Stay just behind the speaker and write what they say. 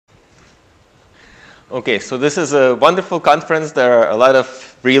Okay, so this is a wonderful conference. There are a lot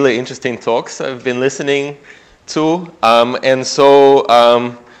of really interesting talks I've been listening to.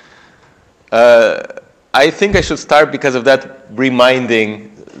 I think I should start because of that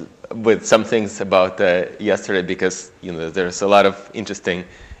reminding with some things about yesterday, because there's a lot of interesting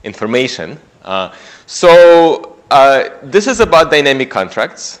information. This is about dynamic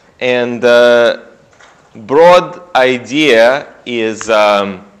contracts, and the broad idea is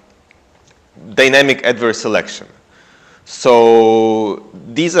dynamic adverse selection. So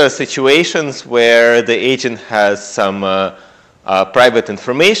these are situations where the agent has some private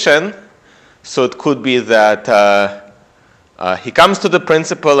information. So it could be that he comes to the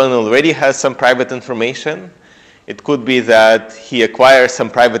principal and already has some private information. It could be that he acquires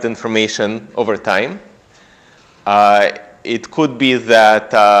some private information over time. It could be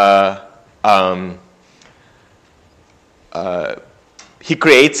that he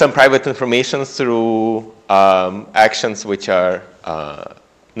creates some private information through actions which are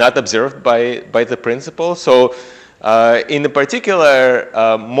not observed by the principal. So in the particular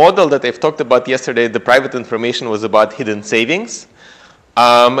model that I've talked about yesterday, the private information was about hidden savings.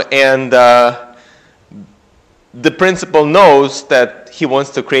 The principal knows that he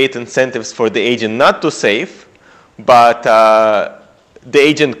wants to create incentives for the agent not to save, but the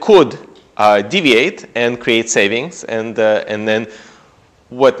agent could deviate and create savings, and then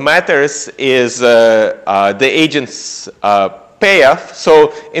what matters is the agent's payoff.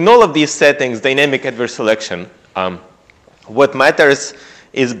 So in all of these settings, dynamic adverse selection, what matters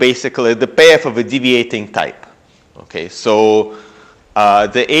is basically the payoff of a deviating type. Okay, so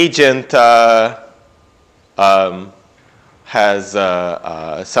the agent has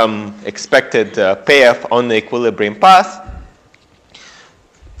some expected payoff on the equilibrium path.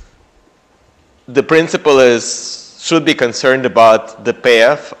 The principal should be concerned about the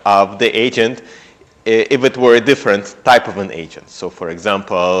payoff of the agent if it were a different type of an agent. So for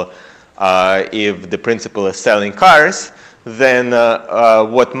example, if the principal is selling cars, then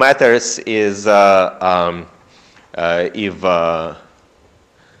what matters is if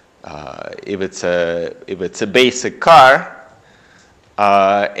it's a basic car,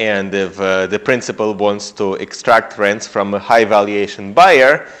 and if the principal wants to extract rents from a high valuation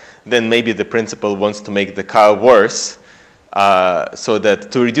buyer, then maybe the principal wants to make the car worse, so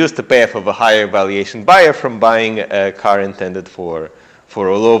that to reduce the payoff of a higher valuation buyer from buying a car intended for a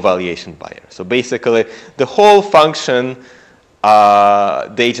low valuation buyer. So basically, the whole function,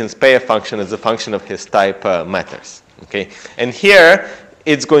 the agent's payoff function as a function of his type matters. Okay, and here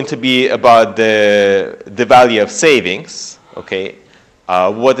it's going to be about the value of savings. Okay,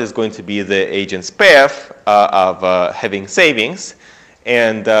 what is going to be the agent's payoff of having savings,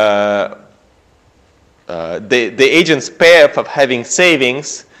 and the agent's payoff of having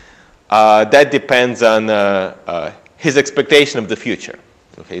savings, that depends on his expectation of the future.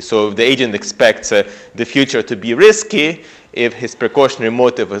 Okay, so if the agent expects the future to be risky, if his precautionary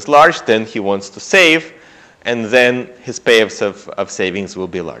motive is large, then he wants to save, and then his payoffs of savings will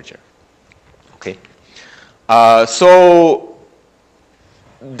be larger. Okay, so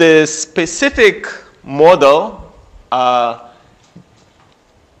the specific model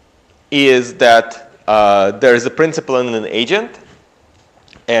is that there is a principal and an agent,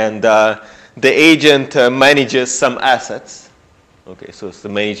 and the agent manages some assets. Okay, so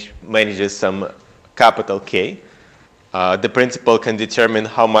manages some capital K. The principal can determine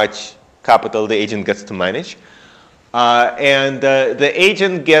how much capital the agent gets to manage, and the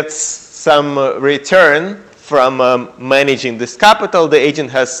agent gets some return from managing this capital. The agent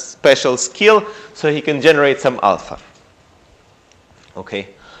has special skill, so he can generate some alpha. Okay,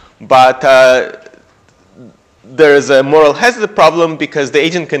 but there is a moral hazard problem because the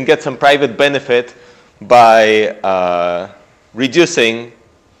agent can get some private benefit by reducing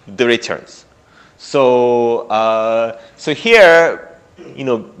the returns. So here,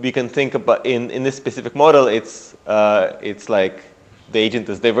 we can think about in this specific model, it's like the agent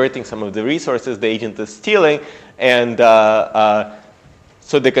is diverting some of the resources, the agent is stealing, and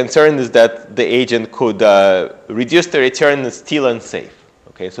so the concern is that the agent could reduce the return and steal and save.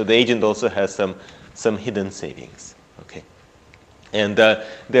 Okay, so the agent also has some hidden savings. Okay, and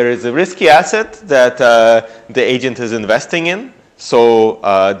there is a risky asset that the agent is investing in. So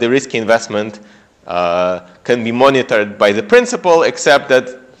the risky investment can be monitored by the principal, except that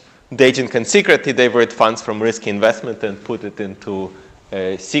the agent can secretly divert funds from risky investment and put it into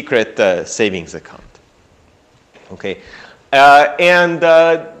a secret savings account. Okay, and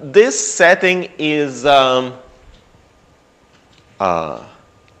this setting is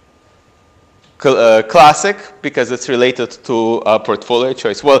classic because it's related to portfolio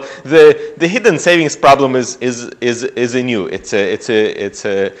choice. Well, the hidden savings problem is a new. It's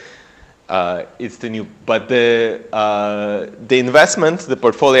the new, but the investment, the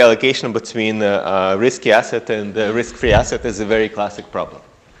portfolio allocation between risky asset and risk-free asset is a very classic problem.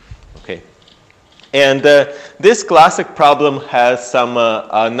 Okay, and this classic problem has some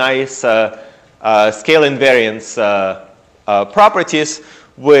nice scale invariance properties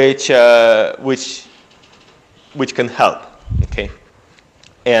which can help. Okay,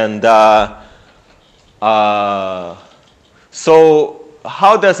 and so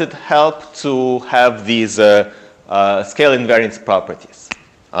how does it help to have these scale invariance properties?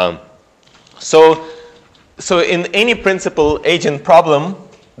 So in any principal agent problem,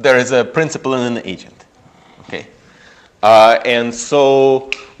 there is a principal and an agent. Okay, and so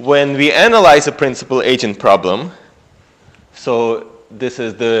when we analyze a principal agent problem, so this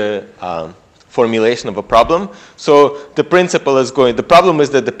is the formulation of a problem. So the principal is going. The problem is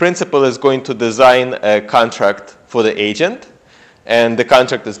that the principal is going to design a contract for the agent. And the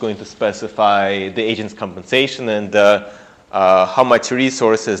contract is going to specify the agent's compensation and how much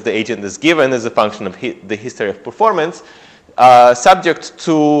resources the agent is given as a function of the history of performance, subject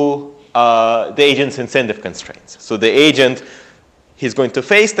to the agent's incentive constraints. So the agent, he's going to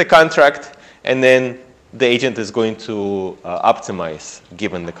face the contract, and then the agent is going to optimize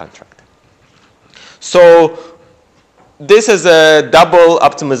given the contract. So this is a double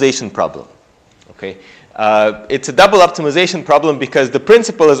optimization problem. Okay. It's a double optimization problem because the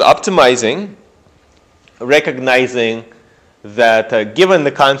principal is optimizing, recognizing that given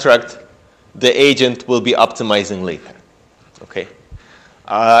the contract, the agent will be optimizing later. Okay,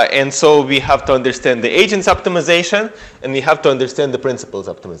 and so we have to understand the agent's optimization, and we have to understand the principal's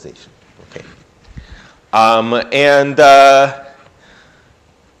optimization. Okay, and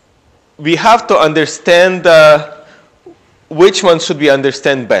we have to understand which one should we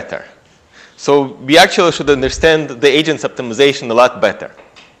understand better. So we actually should understand the agent's optimization a lot better.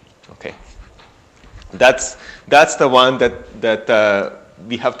 Okay, that's the one that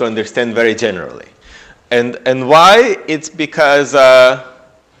we have to understand very generally, and why? It's because we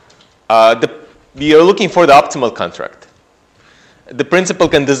are looking for the optimal contract. The principal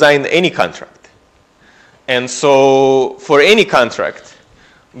can design any contract, and so for any contract,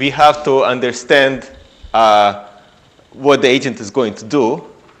 we have to understand what the agent is going to do.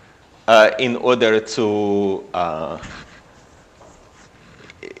 In order to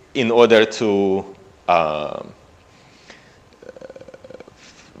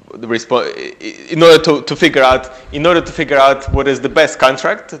figure out what is the best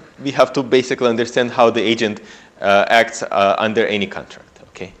contract, we have to basically understand how the agent acts under any contract.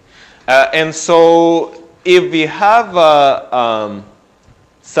 Okay, and so if we have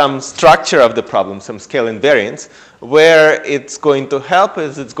some structure of the problem, some scale invariance, where it's going to help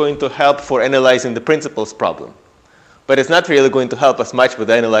is it's going to help for analyzing the principal's problem. But it's not really going to help us much with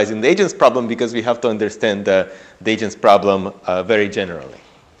analyzing the agent's problem because we have to understand the agent's problem very generally.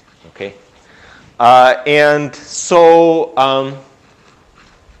 Okay? And so,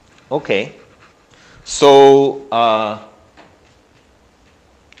 okay. So,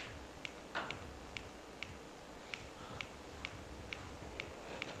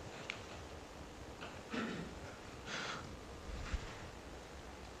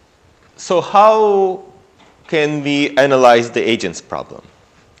 so how can we analyze the agent's problem?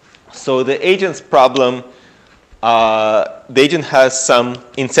 So the agent's problem, the agent has some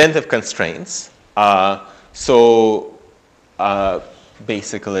incentive constraints. So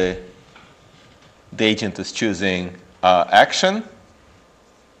basically, the agent is choosing action,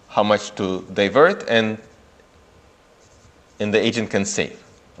 how much to divert, and the agent can save.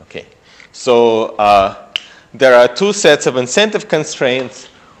 Okay. So there are two sets of incentive constraints.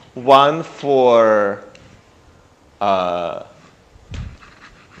 One for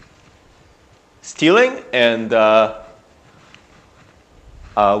stealing and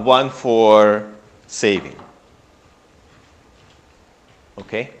one for saving.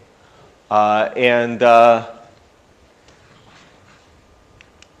 Okay, and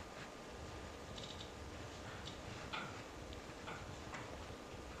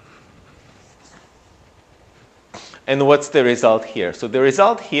and what's the result here? So the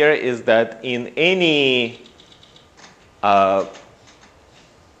result here is that in any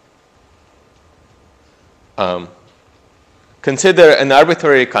consider an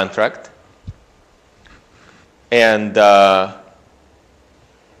arbitrary contract and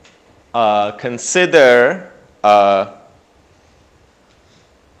consider an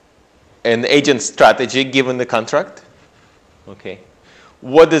agent strategy given the contract. Okay,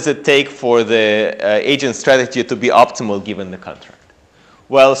 what does it take for the agent strategy to be optimal given the contract?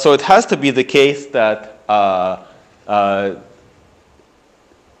 Well, so it has to be the case that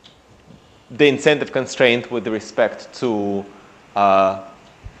the incentive constraint with respect to A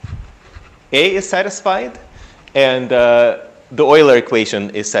is satisfied, and the Euler equation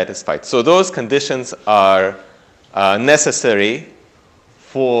is satisfied. So those conditions are necessary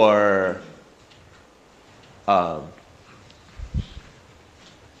for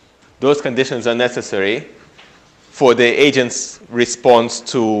the agent's response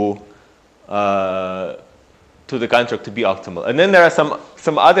to the contract to be optimal. And then there are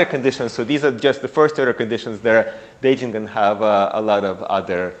some other conditions. So these are just the first order conditions. The agent can have a lot of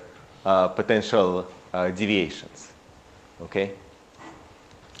other potential deviations. Okay.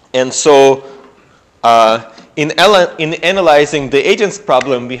 And so in analyzing the agent's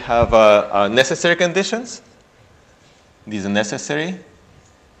problem, we have necessary conditions. These are necessary.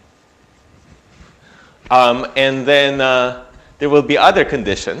 And then there will be other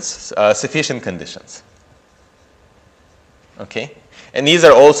conditions, sufficient conditions. Okay, and these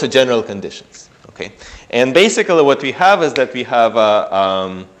are also general conditions. Okay, and basically what we have is that we have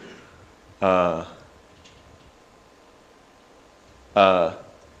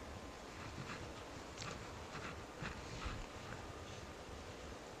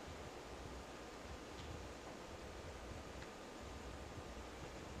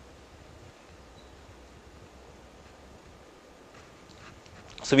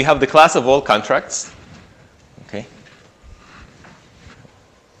so we have the class of all contracts. Okay.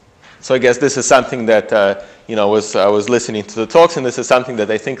 So I guess this is something that I was listening to the talks, and this is something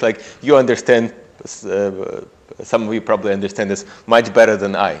that I think like you understand. Some of you probably understand this much better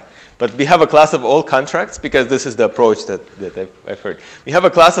than I. But we have a class of all contracts because this is the approach that I've heard. We have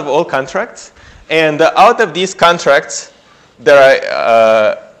a class of all contracts, and out of these contracts, there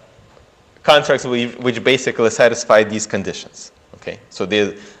are contracts which basically satisfy these conditions. Okay, so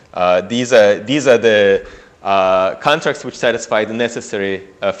these are the contracts which satisfy the necessary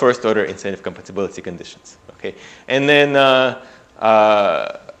first-order incentive compatibility conditions. Okay, and then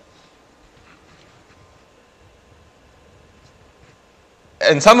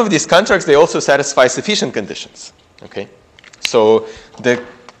and some of these contracts they also satisfy sufficient conditions. Okay, so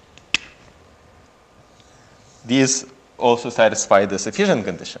these also satisfy the sufficient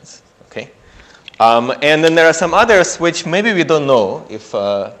conditions. Okay, and then there are some others which maybe we don't know if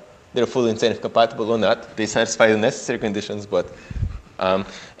they're fully incentive compatible or not. They satisfy the necessary conditions, but and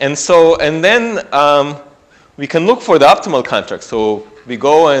then we can look for the optimal contract. So we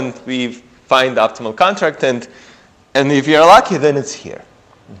go and we find the optimal contract, and if you're lucky, then it's here.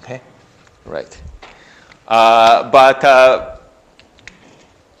 Okay, right.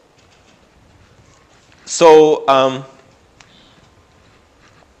 So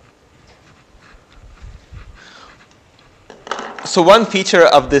one feature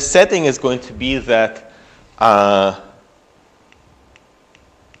of this setting is going to be that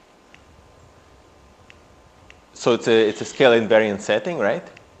so it's a scale invariant setting, right?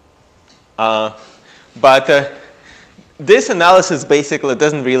 But this analysis basically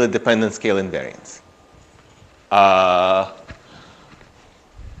doesn't really depend on scale invariance.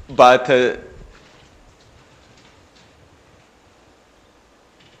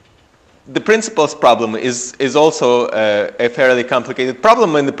 The principles problem is also a fairly complicated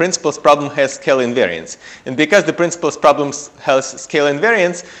problem, and the principles problem has scale invariance. And because the principles problem has scale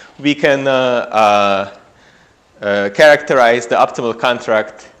invariance, we can characterize the optimal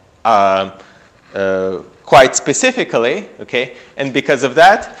contract quite specifically, okay? And because of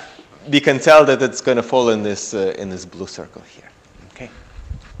that, we can tell that it's going to fall in this blue circle here, okay?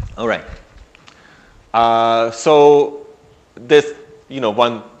 All right. So this,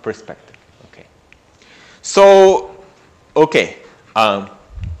 one perspective. So, okay.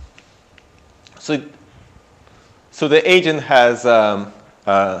 So the agent has a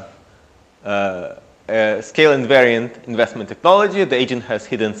scale invariant investment technology. The agent has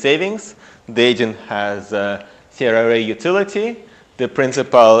hidden savings. The agent has CRA utility. The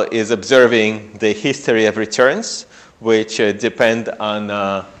principal is observing the history of returns, which depend on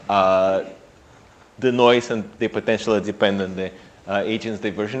the noise, and they potentially depend on the agent's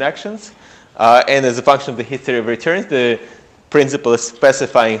diversion actions. And as a function of the history of returns, the principal is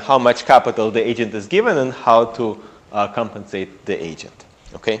specifying how much capital the agent is given and how to compensate the agent.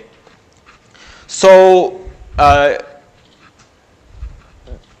 Okay. So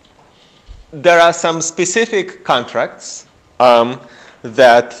there are some specific contracts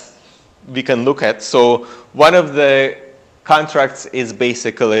that we can look at. So one of the contracts is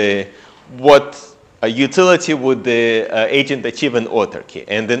basically what utility would the agent achieve an autarky.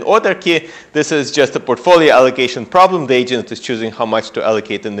 And in autarky, this is just a portfolio allocation problem. The agent is choosing how much to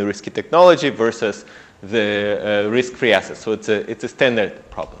allocate in the risky technology versus the risk-free assets. So it's a standard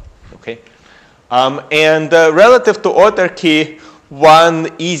problem. Okay. And relative to autarky, one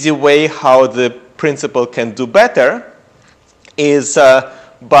easy way how the principal can do better is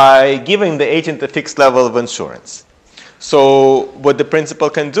by giving the agent a fixed level of insurance. So what the principal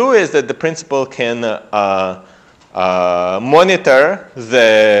can do is that the principal can monitor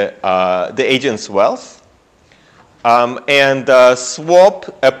the agent's wealth and swap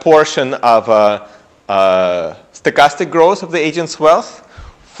a portion of stochastic growth of the agent's wealth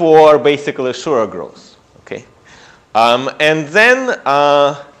for basically Shura growth. Okay, and then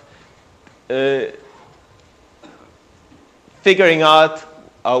figuring out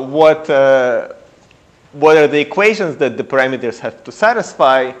what are the equations that the parameters have to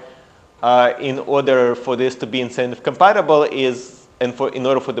satisfy in order for this to be incentive compatible in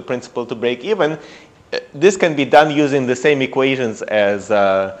order for the principal to break even. This can be done using the same equations as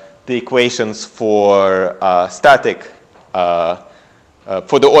the equations for static,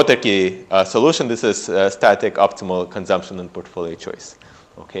 for the autarky solution. This is static optimal consumption and portfolio choice.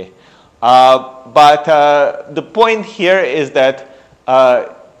 Okay, but the point here is that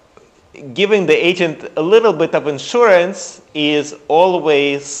giving the agent a little bit of insurance is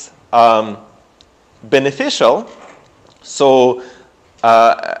always beneficial. So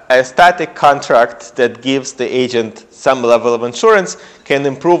a static contract that gives the agent some level of insurance can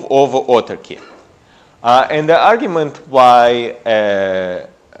improve over autarky. And the argument why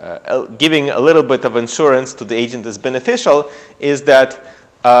giving a little bit of insurance to the agent is beneficial is that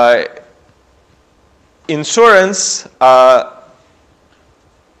insurance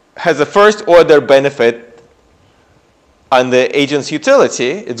has a first order benefit on the agent's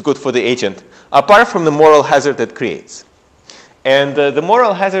utility. It's good for the agent, apart from the moral hazard it creates. And the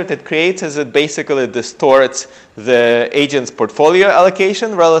moral hazard it creates is it basically distorts the agent's portfolio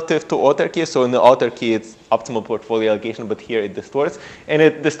allocation relative to autarky. So in the autarky, it's optimal portfolio allocation, but here it distorts. And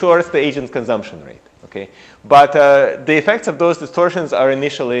it distorts the agent's consumption rate. Okay? But the effects of those distortions are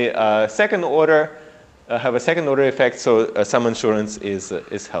initially second order, have a second order effect, so some insurance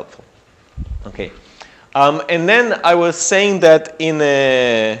is helpful. Okay. And then I was saying that in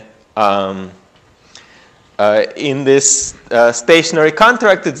this stationary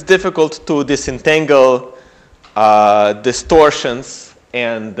contract, it's difficult to disentangle distortions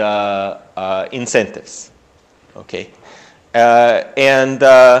and incentives. Okay, and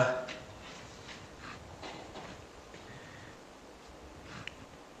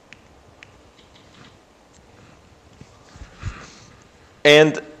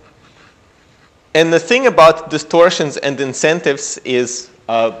the thing about distortions and incentives is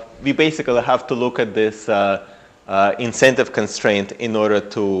we basically have to look at this incentive constraint in order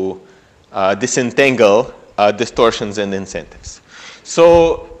to disentangle distortions and incentives.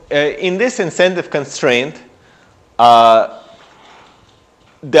 So in this incentive constraint,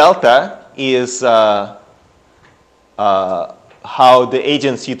 delta is how the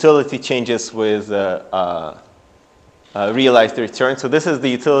agent's utility changes with realized return. So this is the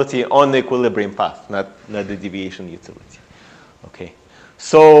utility on the equilibrium path, not the deviation utility. Okay.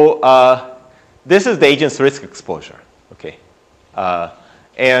 So this is the agent's risk exposure. Okay.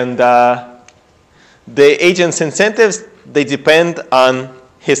 And the agent's incentives, they depend on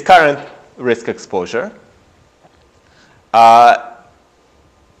his current risk exposure. And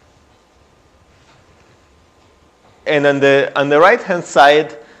on the right-hand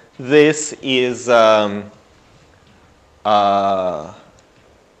side, this is the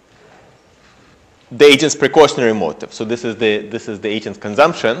agent's precautionary motive. So this is the agent's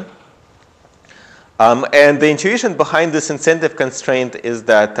consumption. And the intuition behind this incentive constraint is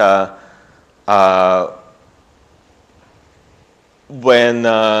that when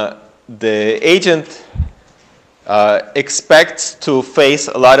the agent expects to face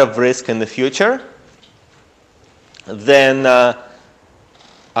a lot of risk in the future, then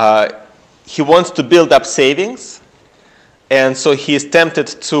he wants to build up savings. And so he is tempted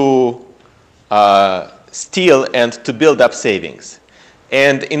to steal and to build up savings.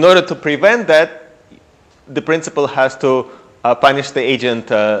 And in order to prevent that, the principal has to punish the agent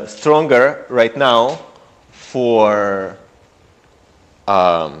stronger right now for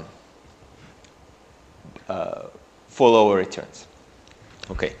lower returns.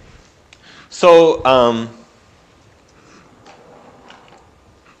 Okay. So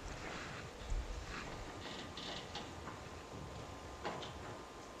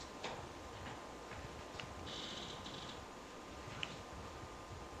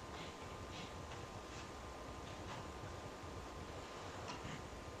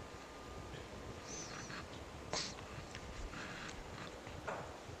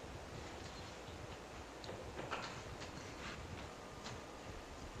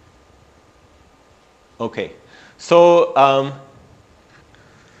Okay. So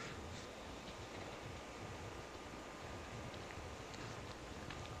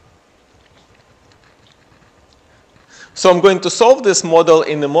so I'm going to solve this model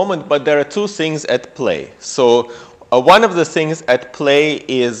in a moment, but there are two things at play. So one of the things at play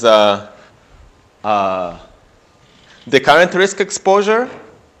is the current risk exposure,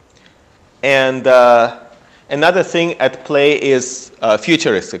 and another thing at play is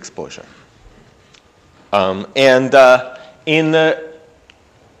future risk exposure.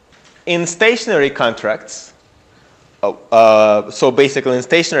 In stationary contracts, so basically in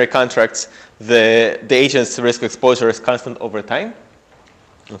stationary contracts, the agent's risk exposure is constant over time.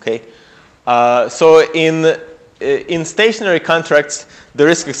 Okay, so in stationary contracts, the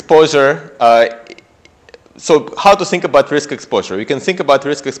risk exposure. So how to think about risk exposure? You can think about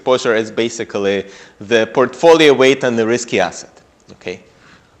risk exposure as basically the portfolio weight on the risky asset. Okay.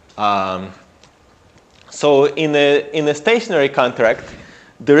 So in a stationary contract,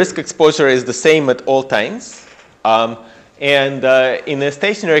 the risk exposure is the same at all times. In a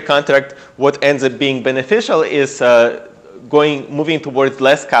stationary contract, what ends up being beneficial is moving towards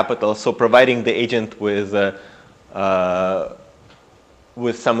less capital, so providing the agent with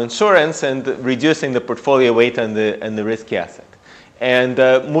some insurance and reducing the portfolio weight and the risky asset. And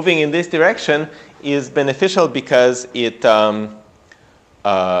moving in this direction is beneficial because it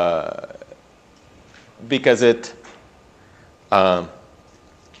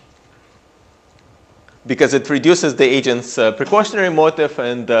reduces the agent's precautionary motive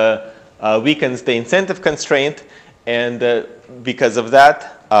and weakens the incentive constraint, and because of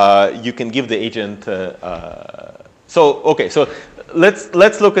that, you can give the agent. So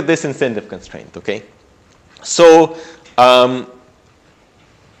let's look at this incentive constraint. Okay, so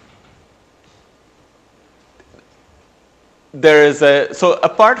there is so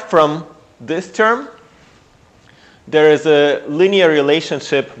apart from this term, there is a linear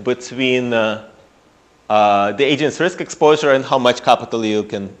relationship between the agent's risk exposure and how much capital you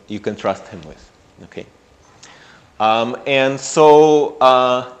can trust him with. Okay, and so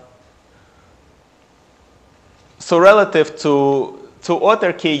so relative to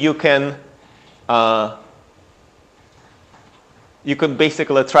autarky, you can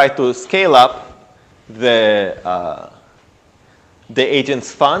basically try to scale up the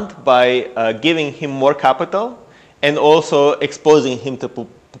agent's fund by giving him more capital and also exposing him to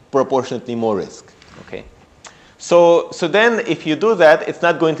proportionately more risk. Okay, so then if you do that, it's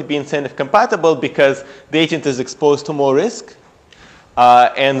not going to be incentive compatible because the agent is exposed to more risk,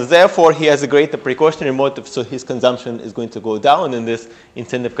 and therefore he has a greater precautionary motive, so his consumption is going to go down, and this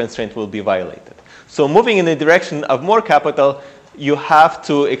incentive constraint will be violated. So moving in the direction of more capital, you have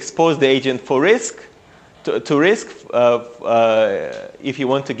to expose the agent for risk, to risk if you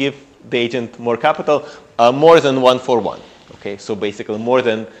want to give the agent more capital, more than 1-for-1. Okay, so basically more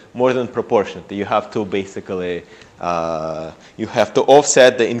than proportionately. You have to basically you have to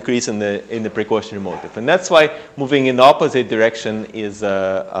offset the increase in the precautionary motive, and that's why moving in the opposite direction is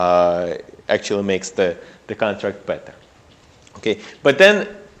actually makes the contract better. Okay, but then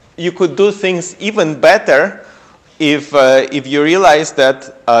you could do things even better if you realize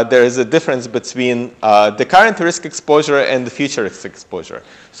that there is a difference between the current risk exposure and the future risk exposure.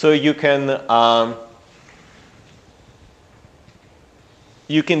 So you can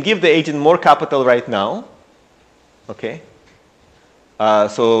give the agent more capital right now, okay?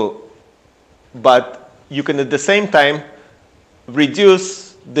 But you can at the same time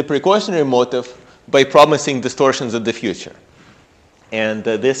reduce the precautionary motive by promising distortions of the future, and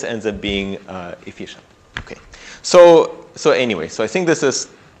this ends up being efficient. Okay. So anyway, so I think this is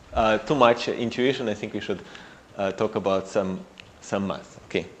too much intuition. I think we should talk about some math.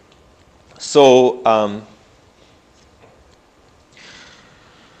 Okay. So.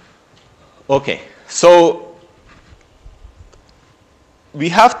 Okay, so we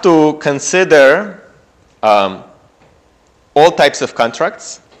have to consider all types of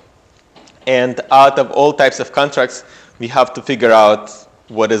contracts, and out of all types of contracts, we have to figure out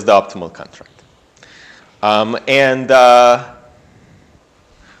what is the optimal contract.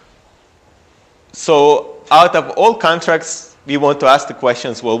 So out of all contracts, we want to ask the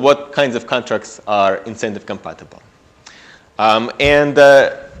questions, well, what kinds of contracts are incentive compatible?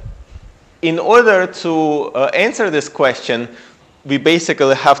 In order to answer this question, we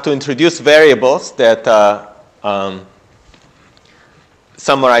basically have to introduce variables that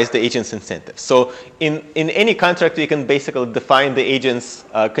summarize the agent's incentive. So in any contract, we can basically define the agent's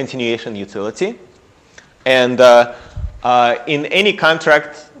continuation utility. And in any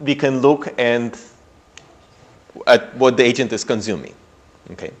contract, we can look at what the agent is consuming.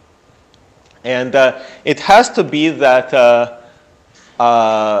 Okay. And it has to be that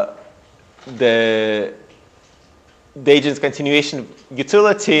the agent's continuation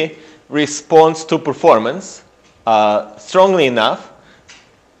utility responds to performance strongly enough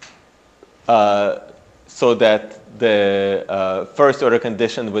so that the first order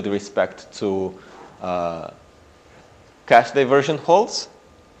condition with respect to cache diversion holds.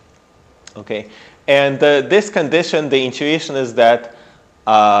 Okay, and this condition, the intuition is that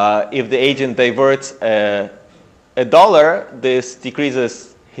if the agent diverts $1, this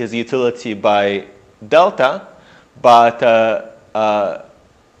decreases his utility by delta, but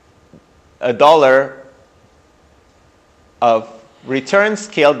 $1 of return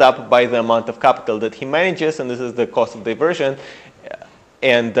scaled up by the amount of capital that he manages, and this is the cost of diversion,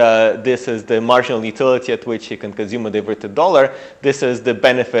 and this is the marginal utility at which he can consume a diverted $1. This is the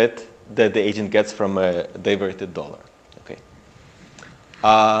benefit that the agent gets from a diverted $1. Okay,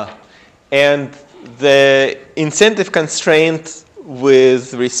 and the incentive constraint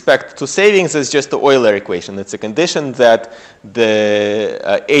with respect to savings is just the Euler equation. It's a condition that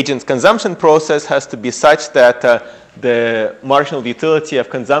the agent's consumption process has to be such that the marginal utility of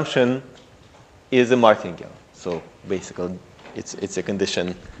consumption is a martingale. So basically, it's a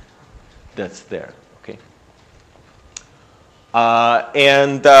condition that's there. Okay.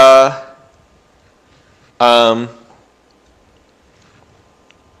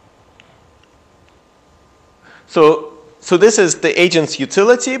 So this is the agent's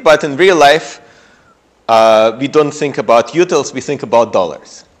utility, but in real life, we don't think about utils, we think about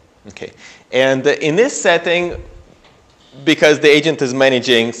dollars. Okay. And in this setting, because the agent is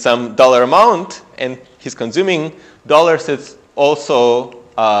managing some dollar amount and he's consuming dollars, it's also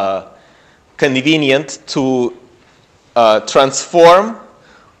convenient to transform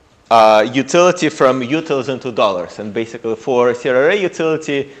utility from utils into dollars. And basically for CRRA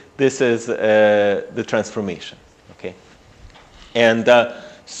utility, this is the transformation. Okay. And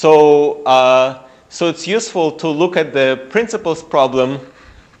so it's useful to look at the principles problem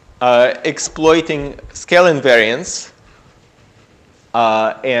exploiting scale invariance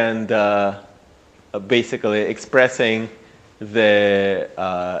and basically expressing the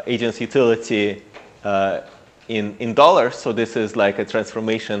agent's utility in dollars. So this is like a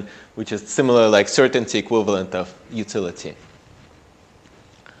transformation which is similar, like certainty equivalent of utility.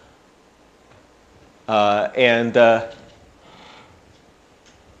 And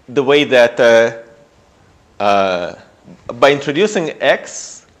the way that by introducing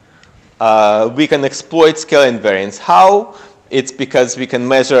X, we can exploit scale invariance. How? It's because we can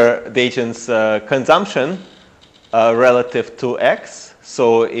measure the agent's consumption relative to X.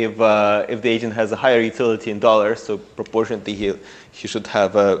 So if the agent has a higher utility in dollars, so proportionately he should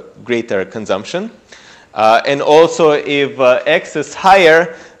have a greater consumption. And also if X is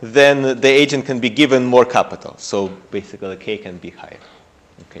higher, then the agent can be given more capital. So basically K can be higher.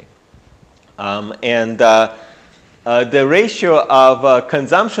 Okay. And the ratio of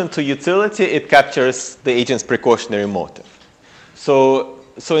consumption to utility, it captures the agent's precautionary motive. So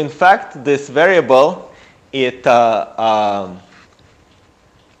in fact, this variable, it how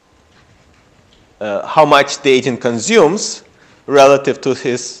much the agent consumes relative to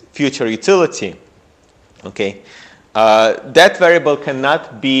his future utility. Okay, that variable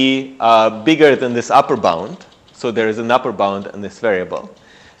cannot be bigger than this upper bound. So there is an upper bound on this variable.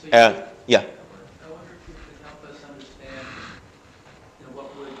 So yeah. I wonder if you could help us understand,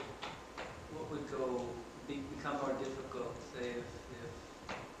 what would become more difficult, say, if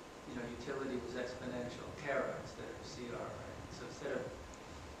utility was exponential, Kara instead of CR, right? So instead of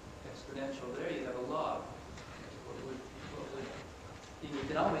exponential there, you have a log. You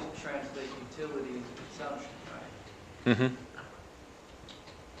can always translate utility into consumption, right? Mm-hmm.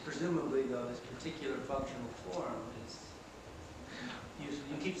 Presumably, though, this particular functional form is, you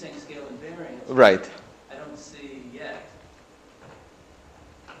keep saying scale invariance. Right. I don't see yet.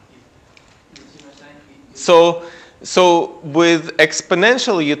 You see what I'm saying? So with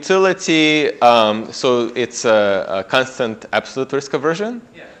exponential utility, so it's a constant absolute risk aversion.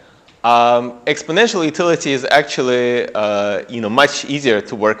 Yeah. Exponential utility is actually much easier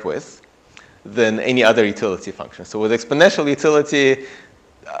to work with than any other utility function. So with exponential utility,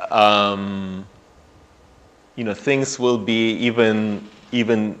 things will be even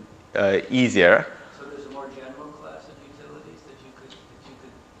easier. So there's a more general class of utilities that you could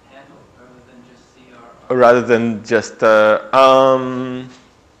handle rather than just CR. Rather than just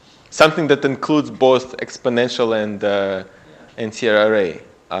something that includes both exponential and CRRA.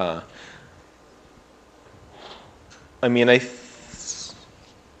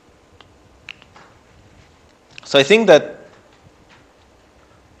 So I think that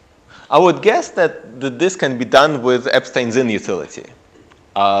I would guess that this can be done with Epstein's in utility.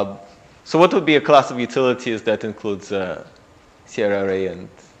 So what would be a class of utilities that includes Sierra array and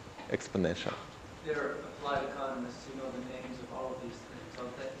exponential? There are applied economists who know the names of all of these things.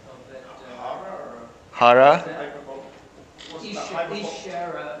 Hara?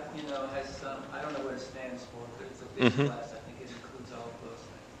 Ishara, has some, I don't know what it stands for, but it's a big class. I think it includes all of those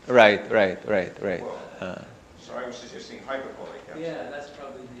things. Right. Well, so I was suggesting hyperbolic. Yeah, that's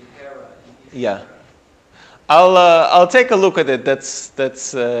probably the Hera. Yeah. I'll take a look at it. It's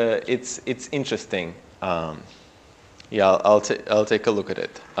interesting. Yeah, I'll take a look at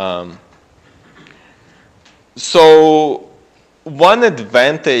it. So one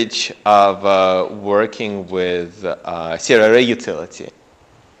advantage of working with Sierra array utility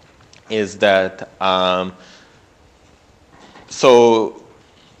is that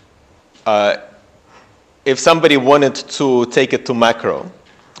if somebody wanted to take it to macro,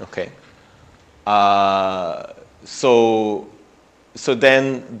 okay. So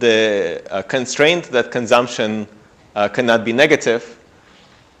then the constraint that consumption cannot be negative,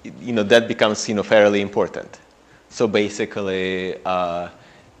 that becomes fairly important. So basically,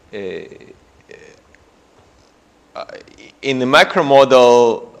 in the macro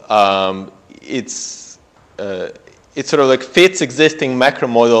model, it's sort of like fits existing macro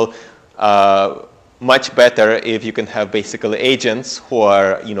model much better if you can have basically agents who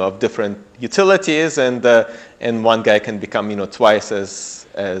are of different utilities, and one guy can become twice as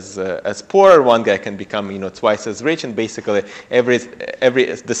poor, one guy can become twice as rich, and basically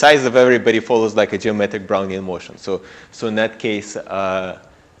the size of everybody follows like a geometric Brownian motion. So in that case,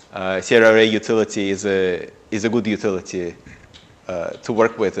 Sierra array utility is a good utility to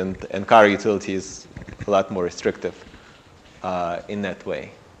work with, and Car utility is a lot more restrictive in that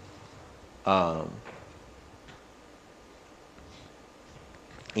way.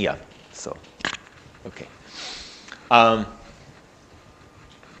 Yeah, so, okay.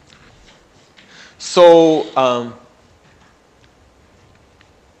 So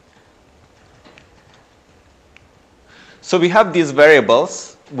we have these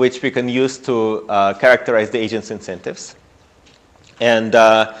variables which we can use to characterize the agent's incentives. And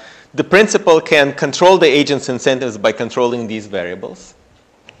the principal can control the agent's incentives by controlling these variables.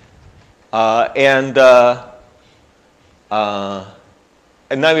 And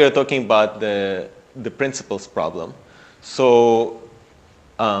now we are talking about the principal's problem. So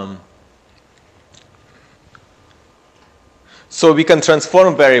we can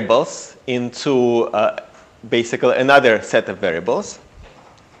transform variables into basically another set of variables.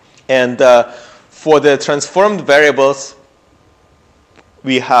 And for the transformed variables,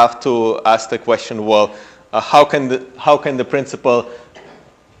 we have to ask the question, well, how can the principal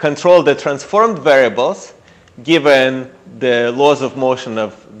control the transformed variables given the laws of motion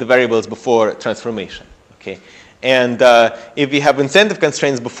of the variables before transformation? Okay. And if we have incentive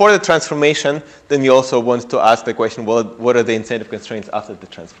constraints before the transformation, then you also want to ask the question, well, what are the incentive constraints after the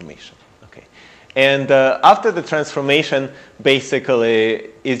transformation? Okay. And after the transformation, basically,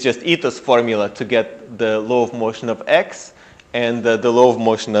 is just Ito's formula to get the law of motion of X and the law of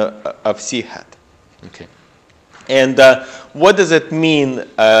motion of C hat. Okay. And what does it mean,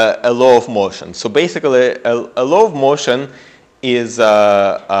 a law of motion? So basically, a law of motion is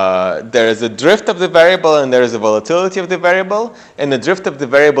there is a drift of the variable and there is a volatility of the variable, and the drift of the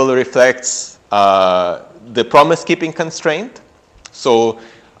variable reflects the promise-keeping constraint. So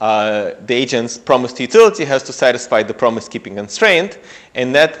the agent's promised utility has to satisfy the promise-keeping constraint,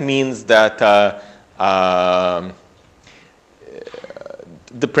 and that means that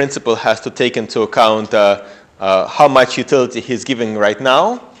the principal has to take into account how much utility he's giving right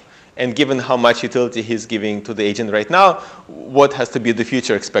now, and given how much utility he's giving to the agent right now, what has to be the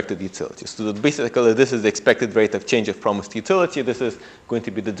future expected utility. So basically, this is the expected rate of change of promised utility. This is going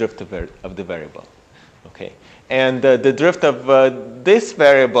to be the drift of the variable. Okay, and the drift of this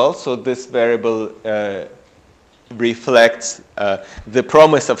variable, so this variable reflects the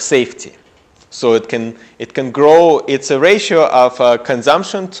promise of safety. So it can grow. It's a ratio of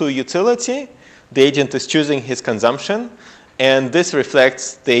consumption to utility. The agent is choosing his consumption, and this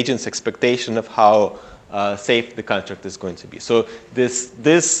reflects the agent's expectation of how safe the contract is going to be. So this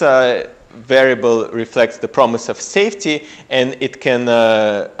variable reflects the promise of safety, and it can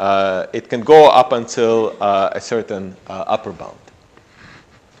go up until a certain upper bound.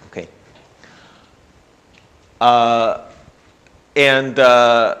 Okay.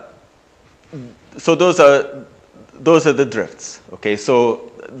 So those are the drifts. Okay.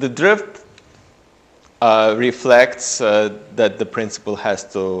 So the drift reflects that the principal has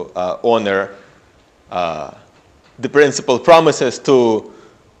to honor, the principal promises to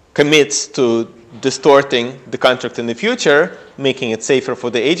commits to distorting the contract in the future, making it safer for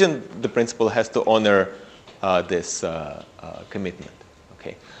the agent, the principal has to honor this commitment.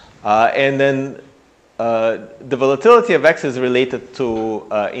 Okay, and then the volatility of X is related to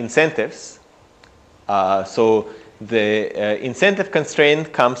incentives. So the incentive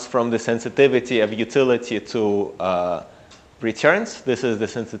constraint comes from the sensitivity of utility to returns. This is the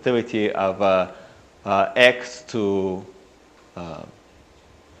sensitivity of X to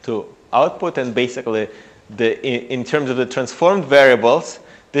output, and basically, in terms of the transformed variables,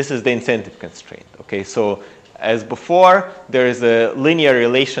 this is the incentive constraint. Okay, so as before, there is a linear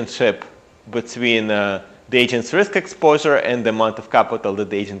relationship between the agent's risk exposure and the amount of capital that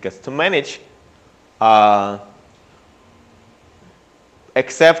the agent gets to manage,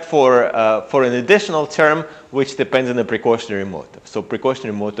 except for an additional term which depends on the precautionary motive. So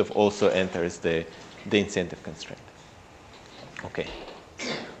precautionary motive also enters the incentive constraint. Okay.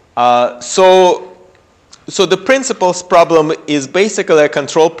 So the principal's problem is basically a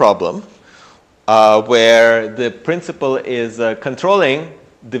control problem where the principal is controlling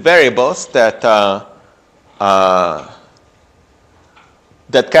the variables that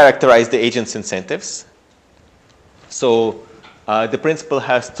characterize the agent's incentives. So the principal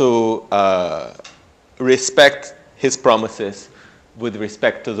has to respect his promises with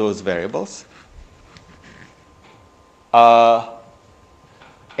respect to those variables.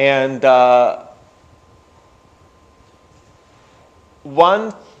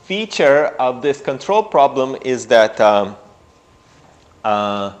 One feature of this control problem is that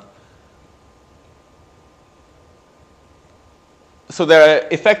so there are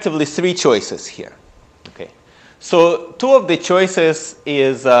effectively three choices here. Okay, so two of the choices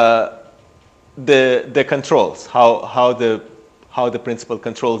is the controls, how the principal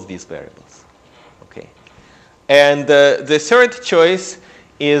controls these variables. Okay, and the third choice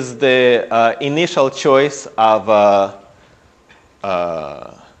is the initial choice of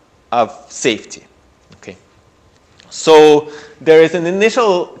safety. Okay, so there is an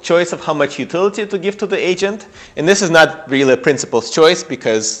initial choice of how much utility to give to the agent, and this is not really a principal's choice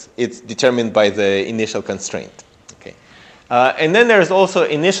because it's determined by the initial constraint. Okay, and then there's also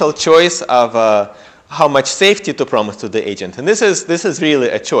initial choice of how much safety to promise to the agent, and this is really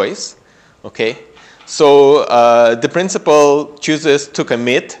a choice. Okay, so the principal chooses to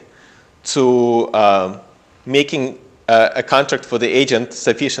commit to making a contract for the agent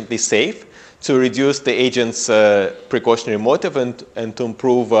sufficiently safe to reduce the agent's precautionary motive and to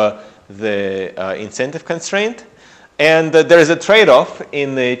improve the incentive constraint. And there is a trade-off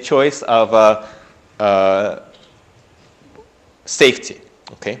in the choice of safety.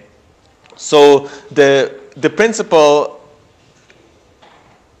 Okay, so the principal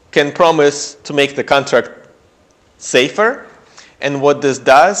can promise to make the contract safer, and what this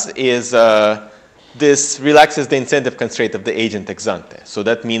does is this relaxes the incentive constraint of the agent ex ante. So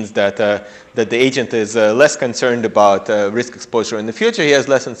that means that the agent is less concerned about risk exposure in the future. He has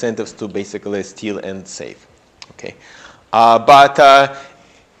less incentives to basically steal and save. Okay, but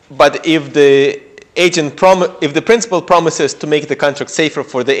if the principal promises to make the contract safer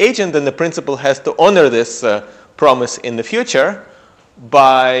for the agent, then the principal has to honor this promise in the future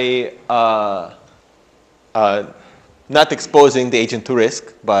by not exposing the agent to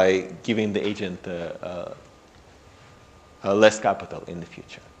risk, by giving the agent less capital in the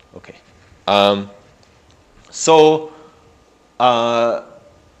future. Okay.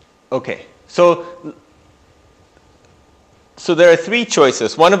 Okay. So there are three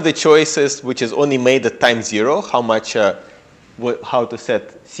choices. One of the choices, which is only made at time 0, how to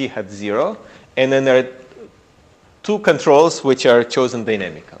set C hat 0, and then there are two controls which are chosen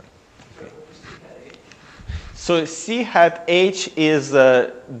dynamically. So C hat H is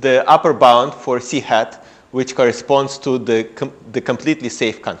the upper bound for C hat, which corresponds to the completely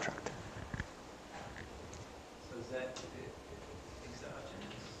safe contract. So is that exogenous?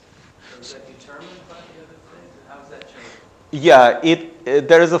 So is that determined by the other things? And how is that changed? Yeah,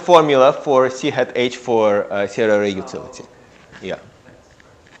 there is a formula for C hat H for CRRA utility. Okay. Yeah.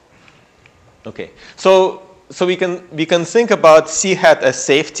 Okay. So we can think about C hat as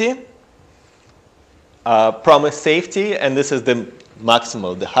safety. Promised safety, and this is the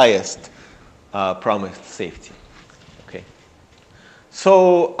maximal, the highest promised safety. Okay.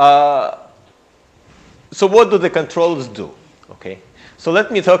 So what do the controls do? Okay. So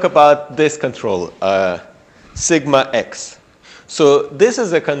let me talk about this control, sigma x. So this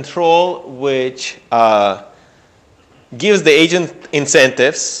is a control which gives the agent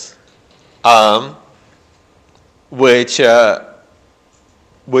incentives, which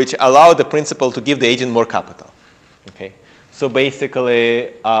allow the principal to give the agent more capital. Okay, So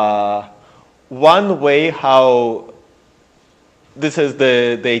basically, one way how this is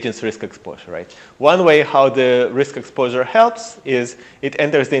the agent's risk exposure, right? One way how the risk exposure helps is it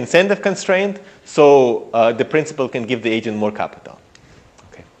enters the incentive constraint, so the principal can give the agent more capital.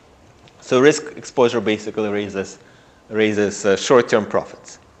 Okay. So risk exposure basically raises short-term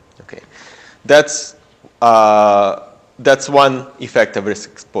profits. Okay. That's one effect of risk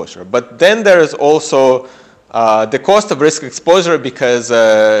exposure. But then there is also the cost of risk exposure, because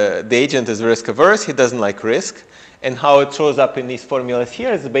the agent is risk averse, he doesn't like risk. And how it shows up in these formulas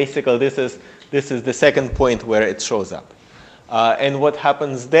here is basically this is the second point where it shows up. And what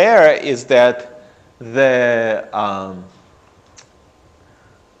happens there is that when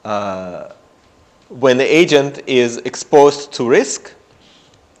the agent is exposed to risk,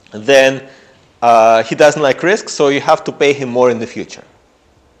 then he doesn't like risk, so you have to pay him more in the future.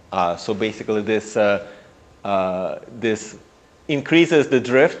 So basically this increases the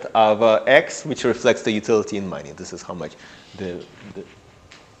drift of X, which reflects the utility in money. This is how much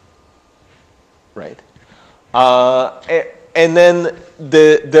right. And then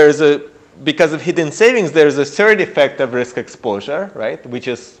because of hidden savings, there's a third effect of risk exposure, right, which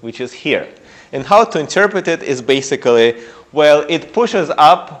is here. And how to interpret it is basically, well, it pushes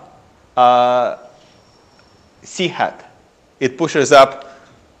up C hat. It pushes up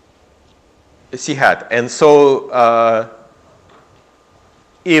C hat. And so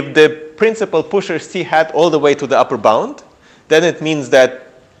if the principal pushes C hat all the way to the upper bound, then it means that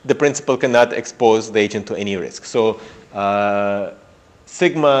the principal cannot expose the agent to any risk. So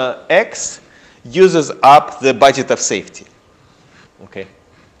sigma X uses up the budget of safety. Okay.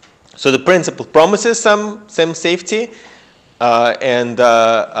 So the principal promises some safety, and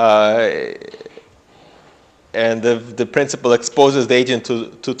if the principal exposes the agent to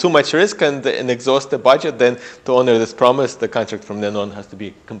too much risk and exhausts the budget, then to honor this promise, the contract from then on has to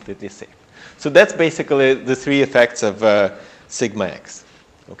be completely safe. So that's basically the three effects of sigma X.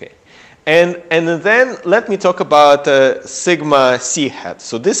 Okay. And then let me talk about sigma C hat.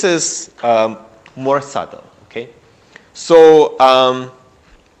 So this is more subtle. Okay. So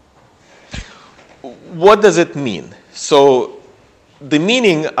what does it mean? So the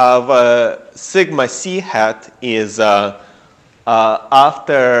meaning of sigma C hat is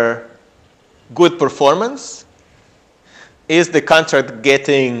after good performance, is the contract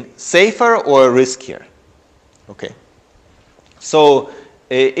getting safer or riskier? Okay. So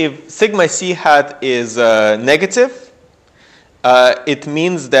if sigma C hat is negative, it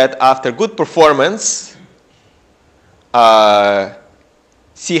means that after good performance,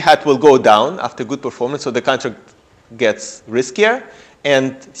 C hat will go down after good performance, so the contract gets riskier,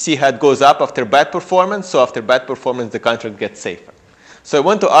 and C hat goes up after bad performance, so after bad performance, the contract gets safer. So I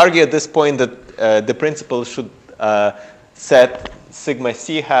want to argue at this point that the principal should set sigma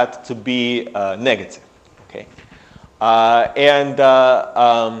C hat to be negative. Okay.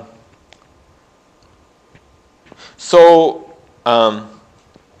 So I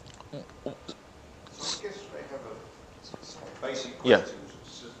guess I have a basic question. Yeah.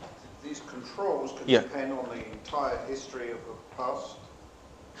 These controls can Yeah. depend on the entire history of the past.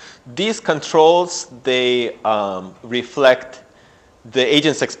 These controls, they reflect the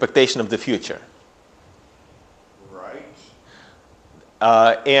agent's expectation of the future. Right.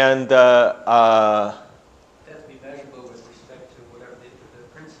 And That to be measurable with respect to whatever the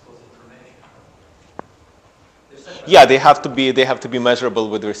principal's information. yeah, they have to be measurable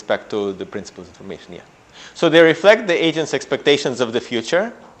with respect to the principal's information. Yeah. So they reflect the agent's expectations of the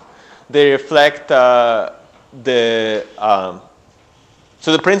future. They reflect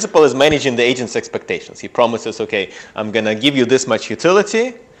so the principal is managing the agent's expectations. He promises, okay, I'm going to give you this much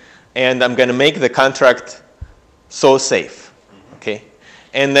utility, and I'm going to make the contract so safe. Okay.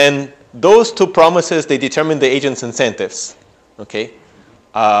 And then those two promises, they determine the agent's incentives. Okay.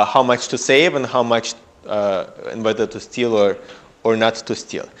 How much to save and how much and whether to steal or not to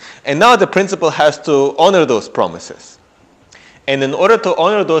steal. And now the principal has to honor those promises. And in order to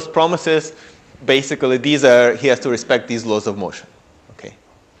honor those promises, basically he has to respect these laws of motion. Okay.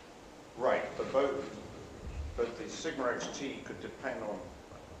 Right, but the sigma xt could depend on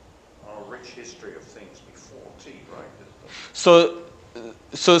a rich history of things before t, right?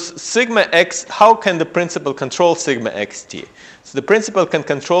 So sigma x, how can the principal control sigma xt? So the principal can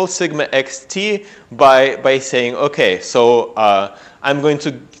control sigma xt by saying, okay, so I'm going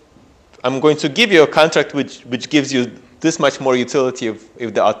to give you a contract which gives you this much more utility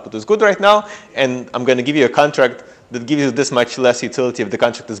if the output is good right now, and I'm going to give you a contract that gives you this much less utility if the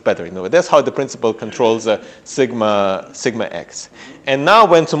contract is better. That's how the principal controls sigma x. And now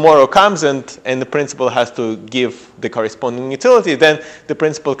when tomorrow comes and the principal has to give the corresponding utility, then the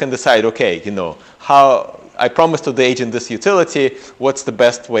principal can decide, okay, how I promised to the agent this utility, what's the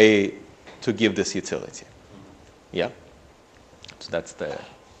best way to give this utility? Yeah? So that's the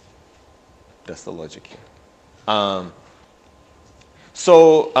logic here.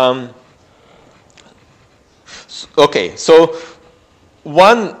 Okay, so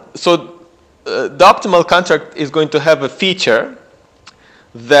the optimal contract is going to have a feature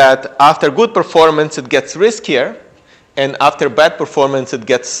that after good performance it gets riskier, and after bad performance it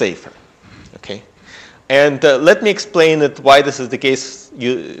gets safer. Okay, and let me explain why this is the case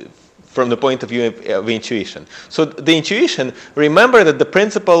from the point of view of intuition. So the intuition, remember that the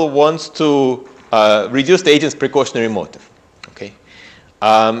principal wants to reduce the agent's precautionary motive. Okay,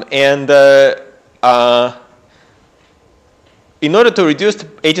 in order to reduce the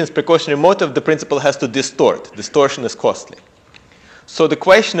agent's precautionary motive, the principal has to distort. Distortion is costly. So the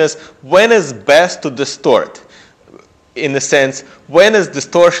question is, when is best to distort? In the sense, when is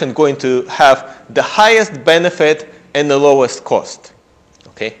distortion going to have the highest benefit and the lowest cost?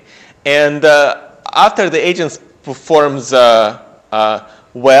 Okay, and after the agent performs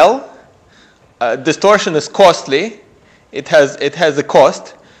well, distortion is costly. It has a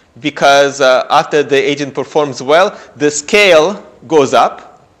cost, because after the agent performs well, the scale goes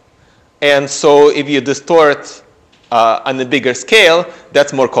up. And so if you distort on a bigger scale,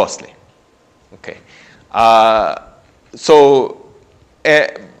 that's more costly. Okay. So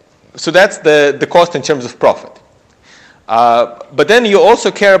that's the cost in terms of profit. But then you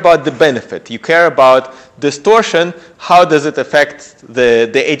also care about the benefit. You care about distortion. How does it affect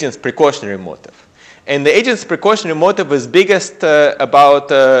the agent's precautionary motive? And the agent's precautionary motive is biggest about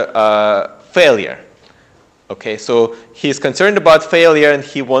failure. Okay, so he's concerned about failure, and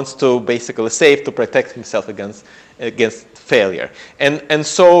he wants to basically save to protect himself against failure. And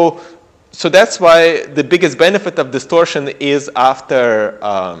so that's why the biggest benefit of distortion is after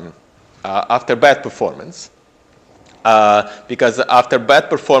bad performance. Because after bad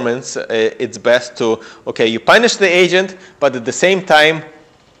performance, it's best to, okay, you punish the agent, but at the same time,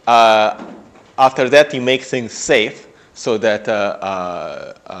 after that, you make things safe, so that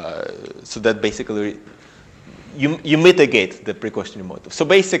basically you mitigate the precautionary motive. So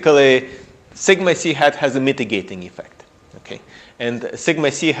basically, sigma c hat has a mitigating effect. Okay, and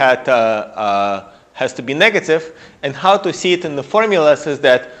sigma c hat has to be negative. And how to see it in the formulas is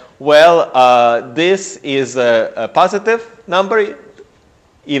that, well, this is a positive number.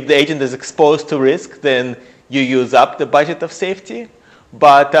 If the agent is exposed to risk, then you use up the budget of safety.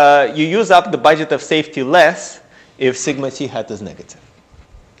 But you use up the budget of safety less if sigma c hat is negative.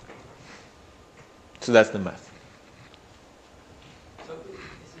 So that's the math. So is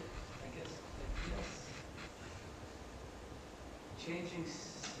it, I guess, changing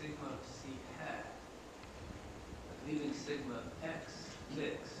sigma c hat, but leaving sigma x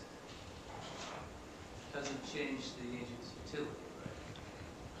fixed, doesn't change the agent's utility,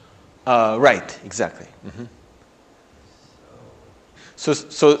 right? Right, exactly. Mm-hmm. So you're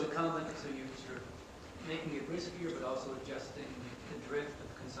making it riskier, but also adjusting the drift of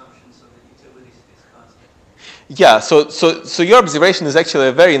consumption so that utility stays constant. Yeah. So your observation is actually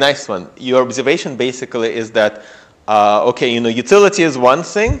a very nice one. Your observation basically is that okay, utility is one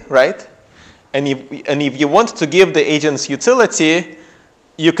thing, right? And if you want to give the agent's utility,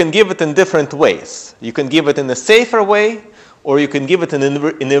 you can give it in different ways. You can give it in a safer way, or you can give it in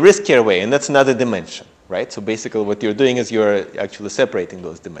a riskier way, and that's another dimension. Right? So basically what you're doing is you're actually separating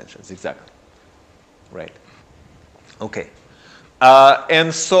those dimensions. Exactly. Right. Okay.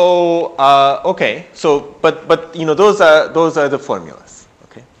 And so, okay. So, but those are the formulas.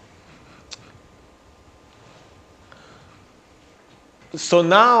 Okay. So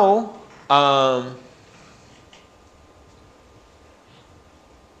now,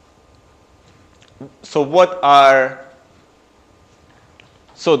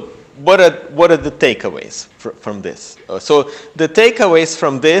 what are the takeaways from this? So the takeaways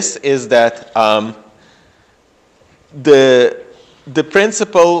from this is that the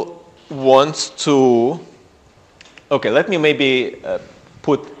principal wants to. Okay, let me maybe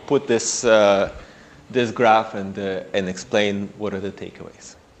put this graph and explain what are the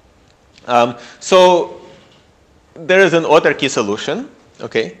takeaways. So there is an autarky solution.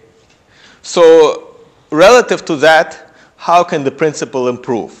 Okay. So relative to that, how can the principal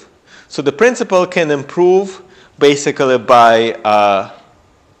improve? So the principal can improve basically by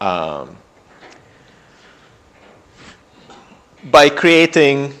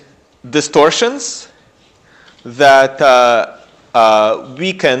creating distortions that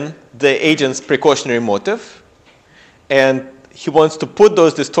weaken the agent's precautionary motive, and he wants to put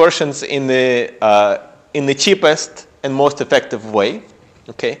those distortions in the cheapest and most effective way.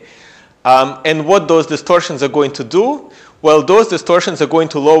 Okay, and what those distortions are going to do? Well, those distortions are going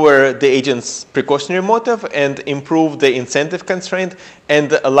to lower the agent's precautionary motive and improve the incentive constraint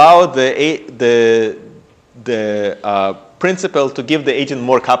and allow the principal to give the agent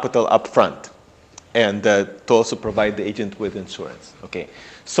more capital up front and to also provide the agent with insurance. Okay,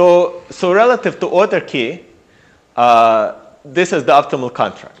 so relative to autarky, this is the optimal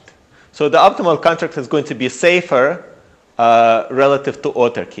contract. So the optimal contract is going to be safer relative to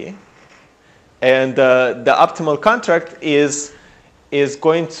autarky. And the optimal contract is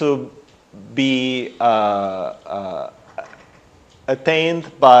going to be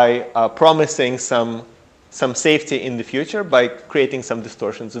attained by promising some safety in the future, by creating some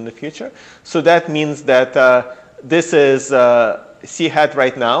distortions in the future. So that means that this is C hat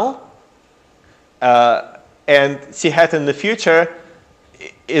right now, and C hat in the future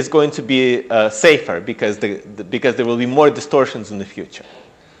is going to be safer because there will be more distortions in the future.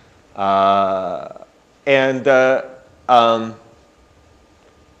 And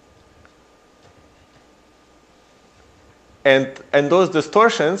those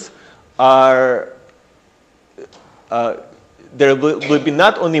distortions are there will be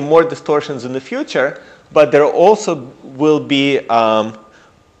not only more distortions in the future, but there also will be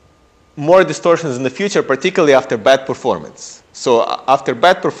more distortions in the future, particularly after bad performance. So after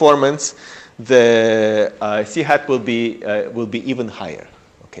bad performance, the C hat will be even higher.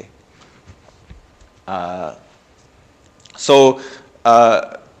 Okay. So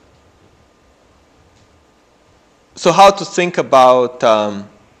how to think about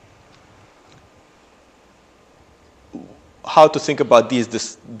these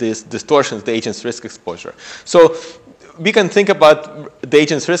distortions, the agent's risk exposure. So we can think about the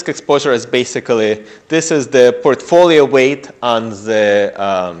agent's risk exposure as basically this is the portfolio weight on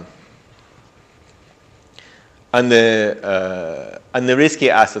the risky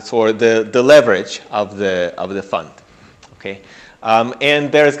assets, or the leverage of the fund. Okay,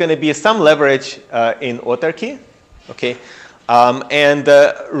 and there's going to be some leverage in autarky. Okay, and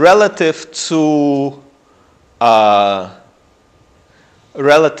relative to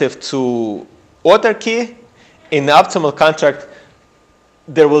autarky, in the optimal contract,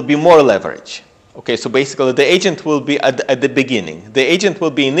 there will be more leverage. Okay, so basically the agent will be at the beginning. The agent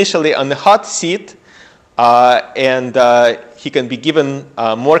will be initially on the hot seat, and he can be given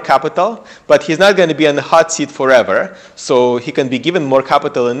more capital, but he's not going to be on the hot seat forever. So he can be given more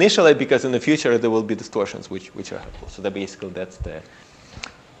capital initially because in the future there will be distortions which are helpful. So that basically that's the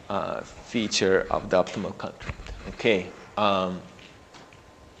feature of the optimal contract. Okay.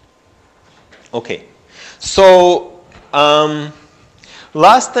 Okay. So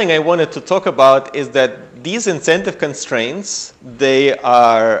last thing I wanted to talk about is that these incentive constraints, they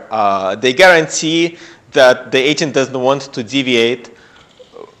guarantee that the agent doesn't want to deviate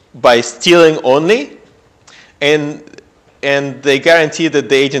by stealing only, and they guarantee that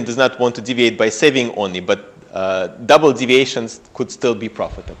the agent does not want to deviate by saving only, but double deviations could still be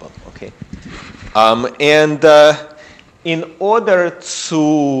profitable. Okay, and in order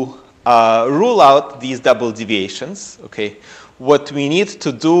to rule out these double deviations, okay, what we need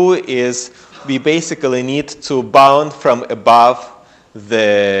to do is we basically need to bound from above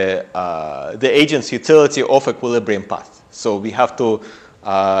the agent's utility of equilibrium path. So we have to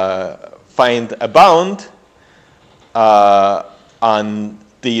find a bound on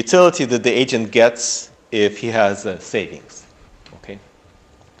the utility that the agent gets if he has savings. Okay,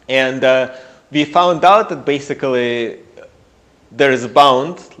 and we found out that basically there is a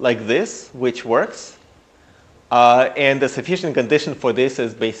bound like this which works, and the sufficient condition for this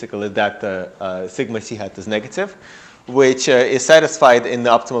is basically that sigma C hat is negative, which is satisfied in the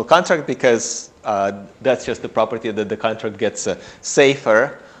optimal contract because that's just the property that the contract gets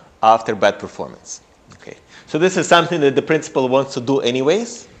safer after bad performance. Okay, so this is something that the principal wants to do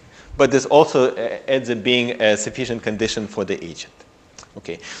anyways, but this also ends up being a sufficient condition for the agent.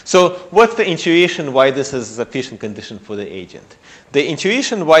 Okay, so what's the intuition why this is a sufficient condition for the agent? The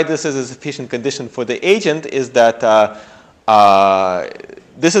intuition why this is a sufficient condition for the agent is that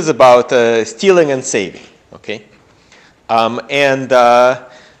this is about stealing and saving. Okay, and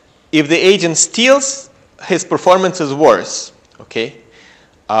if the agent steals, his performance is worse. Okay,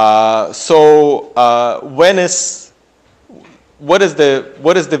 so what is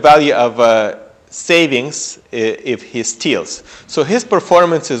the value of savings if he steals? So his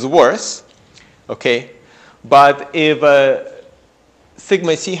performance is worse, okay, but if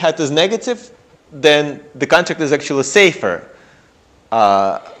sigma C hat is negative, then the contract is actually safer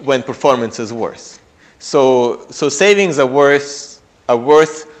when performance is worse. So savings are worth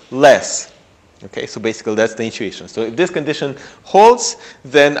less. Okay, so basically that's the intuition. So if this condition holds,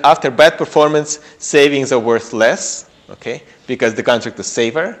 then after bad performance, savings are worth less. Okay, because the contract is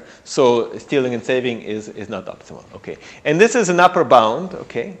safer. So stealing and saving is not optimal. Okay, and this is an upper bound.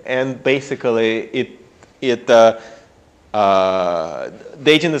 Okay, and basically the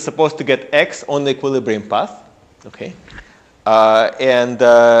agent is supposed to get X on the equilibrium path. Okay,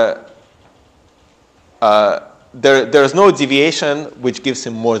 there's no deviation which gives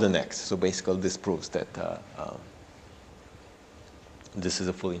him more than X. So basically this proves that this is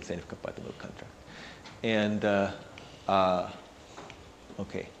a fully incentive compatible contract. And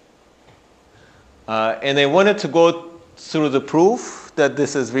okay. And I wanted to go through the proof that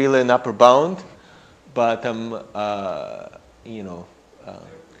this is really an upper bound, but you know.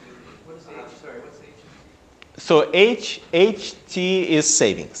 What is H? Sorry, what's H? So HT is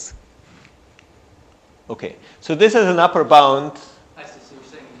savings. Okay, so this is an upper bound. I see, so you're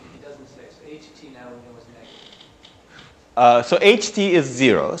saying it doesn't say. So HT now we know is negative. So HT is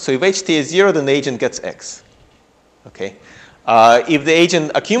 0. So if HT is 0, then the agent gets X. Okay. If the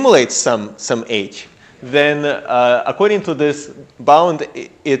agent accumulates some H, then according to this bound,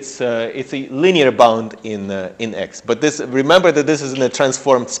 it's a linear bound in X. But remember that this is in a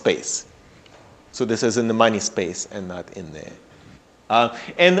transformed space. So this is in the money space and not in the.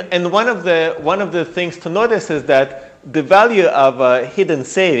 And one of the things to notice is that the value of hidden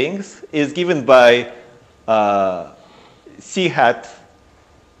savings is given by C hat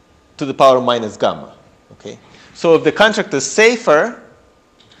to the power minus gamma. Okay. So if the contract is safer,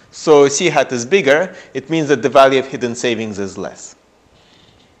 so C hat is bigger, it means that the value of hidden savings is less.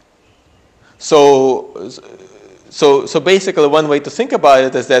 So basically one way to think about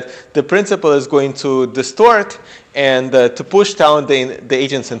it is that the principal is going to distort and to push down the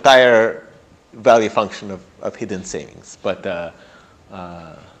agent's entire value function of hidden savings. But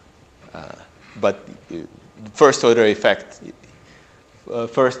first order effect,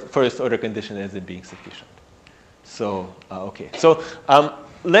 first order condition is it being sufficient. So okay. So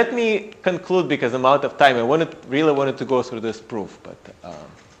let me conclude because I'm out of time. I really wanted to go through this proof, but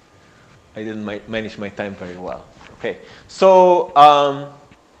I didn't manage my time very well. Okay. So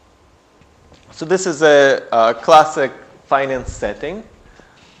so this is a classic finance setting.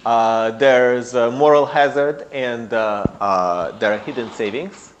 There's a moral hazard and there are hidden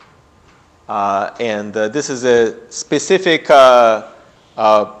savings. And this is a specific fund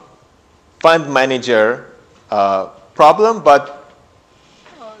manager problem, but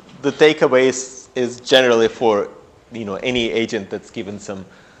the takeaway is generally for any agent that's given some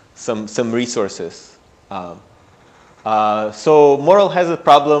resources. So moral hazard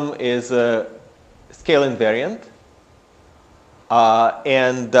problem is scale invariant,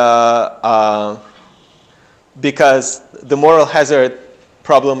 and because the moral hazard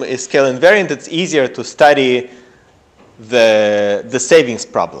problem is scale invariant, it's easier to study the savings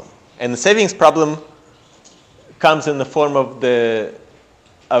problem. And the savings problem comes in the form of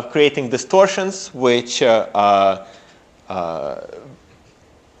creating distortions which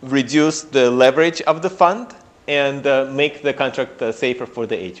reduce the leverage of the fund and make the contract safer for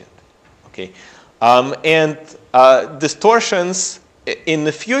the agent. Okay, and distortions in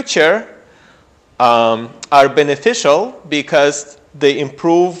the future are beneficial because they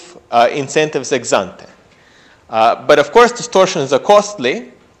improve incentives ex ante. But of course, distortions are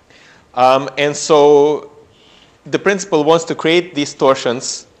costly, and so the principal wants to create these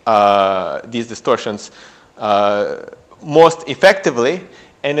distortions most effectively,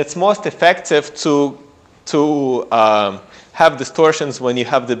 and it's most effective to have distortions when you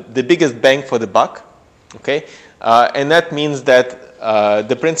have the biggest bang for the buck. Okay, and that means that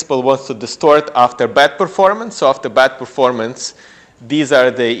the principal wants to distort after bad performance. So after bad performance, these are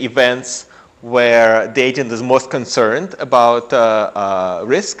the events where the agent is most concerned about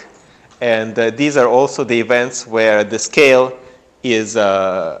risk. And these are also the events where the scale is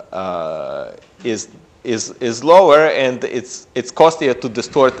lower, and it's costlier to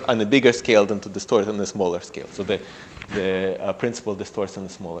distort on a bigger scale than to distort on a smaller scale. So the principal distorts on a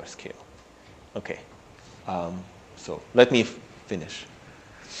smaller scale. Okay, so let me finish.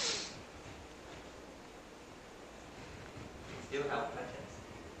 Still have questions?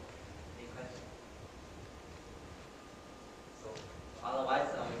 Any questions? So otherwise,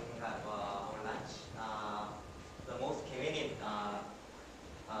 we can have our lunch. The most convenient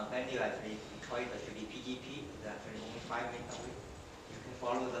value actually we call it should be PGP. It's actually only 5 minutes away. You can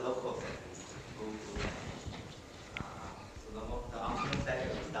follow the local